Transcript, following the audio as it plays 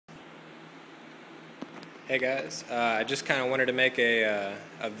Hey guys, I just kind of wanted to make a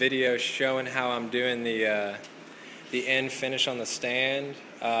video showing how I'm doing the end finish on the stand.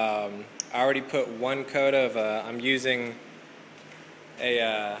 I already put one coat of, I'm using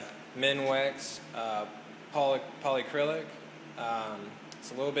a Minwax Polycrylic.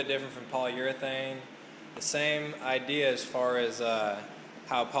 It's a little bit different from polyurethane. The same idea as far as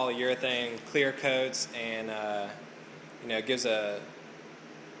how polyurethane clear coats and gives a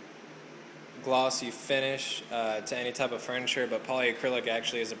glossy finish to any type of furniture, but polyacrylic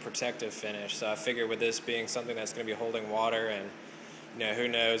actually is a protective finish. So I figured with this being something that's going to be holding water, and who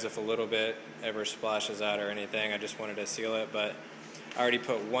knows if a little bit ever splashes out or anything, I just wanted to seal it. But I already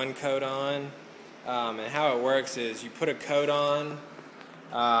put one coat on, and how it works is you put a coat on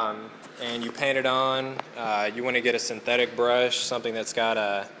and you paint it on. You want to get a synthetic brush, something that's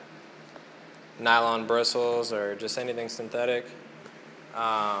got nylon bristles or just anything synthetic.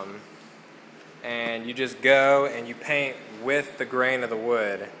 And you just go and you paint with the grain of the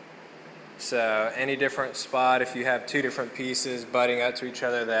wood. So any different spot, if you have two different pieces butting up to each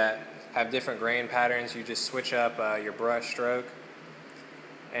other that have different grain patterns, you just switch up your brush stroke.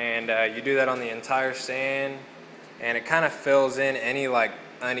 And you do that on the entire stand, and it kind of fills in any like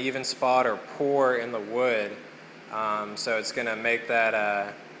uneven spot or pore in the wood. So it's going to make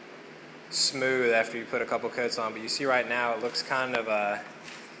that smooth after you put a couple coats on. But you see right now it looks kind of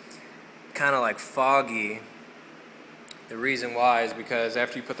like foggy. The reason why is because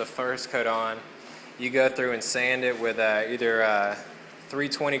after you put the first coat on, you go through and sand it with either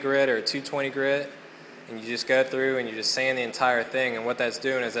 320 grit or 220 grit, and you just go through and you just sand the entire thing. And what that's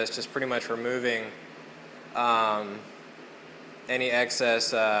doing is that's just pretty much removing any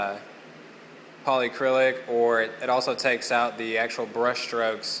excess polyacrylic, or it also takes out the actual brush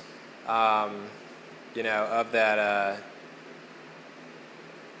strokes of that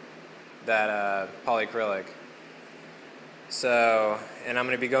polyacrylic. So, and I'm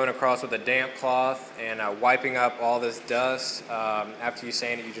going to be going across with a damp cloth and wiping up all this dust. After you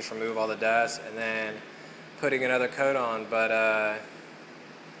sand it, you just remove all the dust and then putting another coat on. But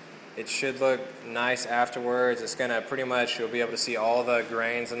it should look nice afterwards. It's going to pretty much, you'll be able to see all the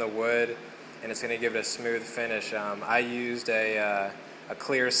grains in the wood, and it's going to give it a smooth finish. I used a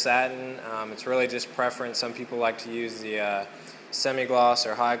clear satin. It's really just preference. Some people like to use the semi-gloss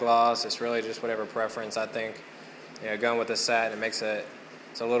or high gloss. It's really just whatever preference. I think going with the satin, it makes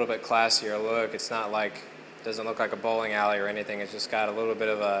it's a little bit classier look. It's not like, doesn't look like a bowling alley or anything. It's just got a little bit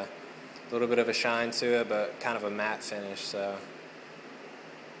of a shine to it, but kind of a matte finish. So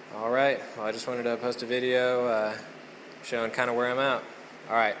alright, well, I just wanted to post a video showing kind of where I'm at.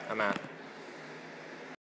 Alright, I'm out.